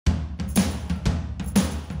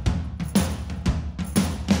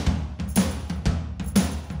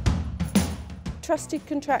trusted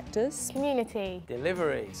contractors, community,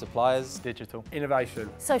 delivery, suppliers, digital, innovation,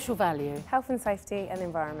 social value, health and safety and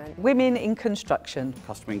environment, women in construction,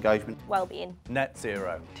 customer engagement, well-being, net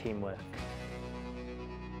zero, teamwork.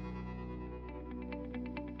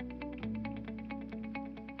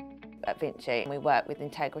 At VINCI, we work with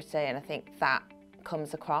integrity, and I think that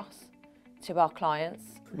comes across to our clients.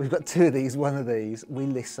 We've got two of these, one of these. We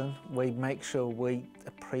listen, we make sure we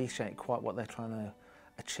appreciate quite what they're trying to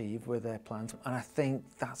achieve with their plans, and I think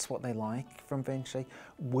that's what they like from VINCI.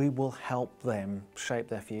 We will help them shape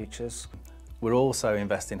their futures. We're also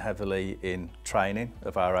investing heavily in training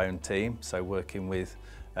of our own team, so working with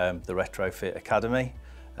the Retrofit Academy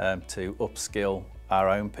to upskill our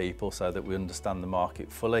own people so that we understand the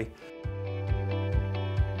market fully.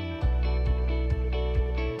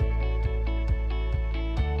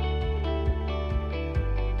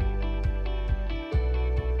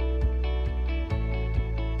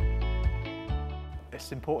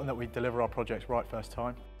 It's important that we deliver our projects right first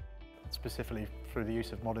time, specifically through the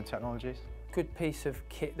use of modern technologies. A good piece of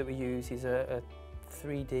kit that we use is a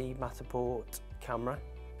 3D Matterport camera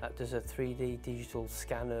that does a 3D digital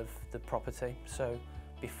scan of the property. So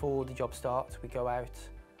before the job starts, we go out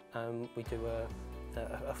and we do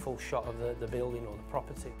a full shot of the building or the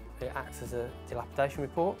property. It acts as a dilapidation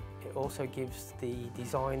report. It also gives the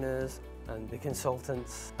designers and the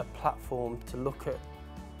consultants a platform to look at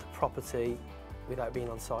the property without being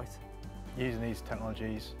on site. Using these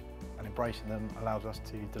technologies and embracing them allows us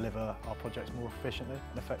to deliver our projects more efficiently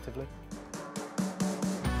and effectively.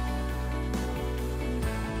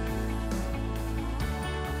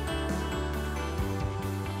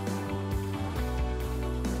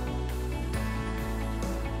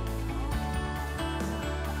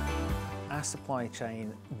 Our supply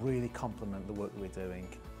chain really complement the work we're doing.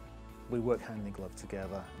 We work hand in glove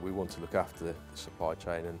together. We want to look after the supply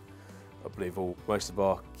chain, and I believe most of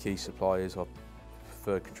our key suppliers, our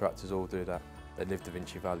preferred contractors, all do that. They live the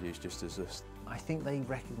VINCI values just as us. I think they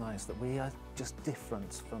recognise that we are just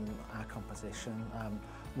different from our competition.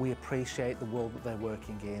 We appreciate the world that they're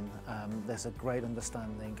working in. There's a great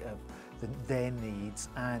understanding of their needs,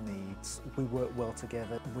 our needs. We work well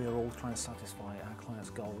together. We're all trying to satisfy our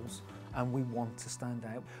clients' goals, and we want to stand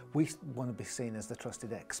out. We want to be seen as the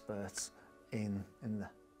trusted experts in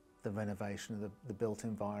the renovation of the built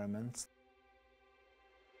environment.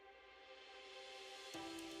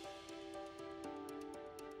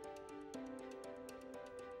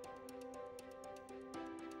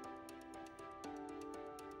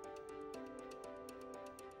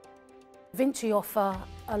 VINCI offer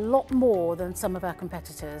a lot more than some of our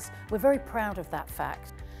competitors. We're very proud of that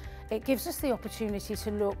fact. It gives us the opportunity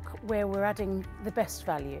to look where we're adding the best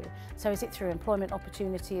value. So is it through employment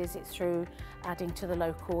opportunity, is it through adding to the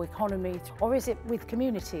local economy, or is it with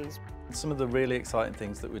communities? Some of the really exciting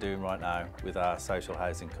things that we're doing right now with our social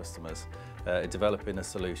housing customers are developing a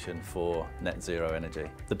solution for net zero energy.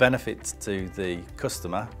 The benefit to the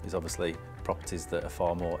customer is obviously properties that are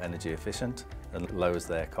far more energy efficient and lowers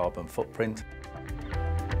their carbon footprint.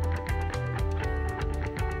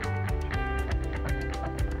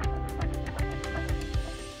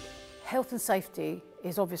 Health and safety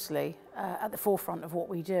is obviously at the forefront of what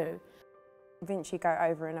we do. VINCI go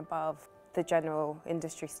over and above the general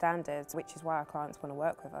industry standards, which is why our clients want to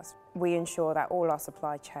work with us. We ensure that all our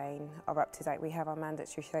supply chain are up to date. We have our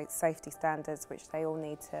mandatory safety standards, which they all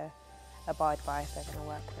need to abide by if they're going to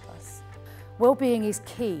work with us. Wellbeing is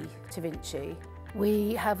key to VINCI.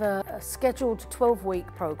 We have a scheduled 12-week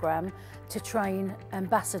programme to train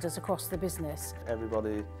ambassadors across the business.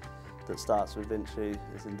 Everybody that starts with VINCI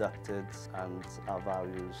is inducted and our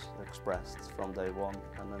values expressed from day one,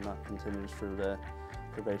 and then that continues through their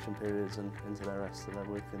probation periods and into the rest of their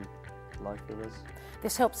working life with us.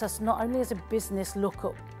 This helps us not only as a business look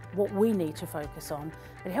at what we need to focus on,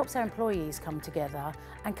 but it helps our employees come together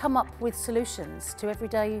and come up with solutions to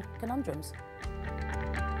everyday conundrums.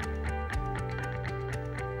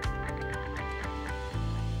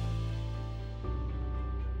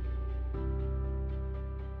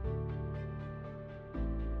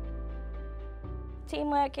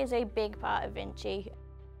 Teamwork is a big part of VINCI.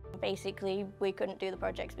 Basically, we couldn't do the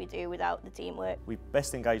projects we do without the teamwork. We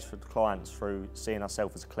best engage with clients through seeing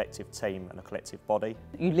ourselves as a collective team and a collective body.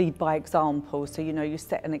 You lead by example, so you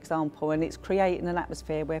set an example, and it's creating an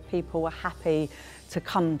atmosphere where people are happy to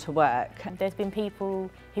come to work. There's been people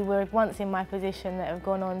who were once in my position that have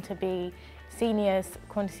gone on to be senior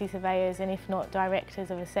quantity surveyors and if not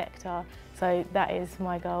directors of a sector, so that is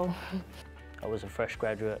my goal. I was a fresh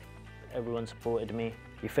graduate, everyone supported me.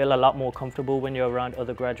 You feel a lot more comfortable when you're around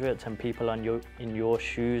other graduates and people in your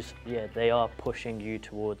shoes. Yeah, they are pushing you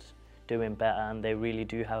towards doing better, and they really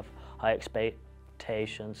do have high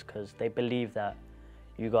expectations because they believe that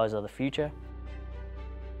you guys are the future.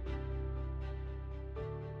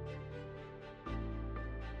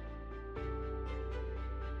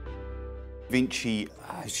 VINCI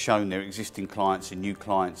has shown their existing clients and new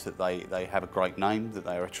clients that they have a great name, that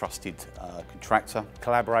they are a trusted contractor.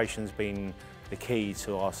 Collaboration's been the key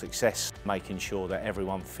to our success, making sure that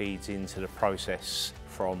everyone feeds into the process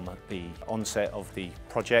from the onset of the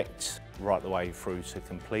project right the way through to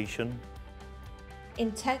completion.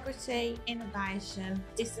 Integrity, innovation,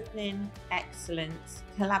 discipline, excellence,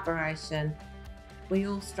 collaboration. We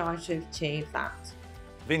all strive to achieve that.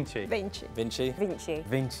 VINCI. VINCI. VINCI. VINCI.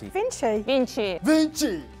 VINCI. VINCI. VINCI.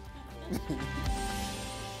 VINCI!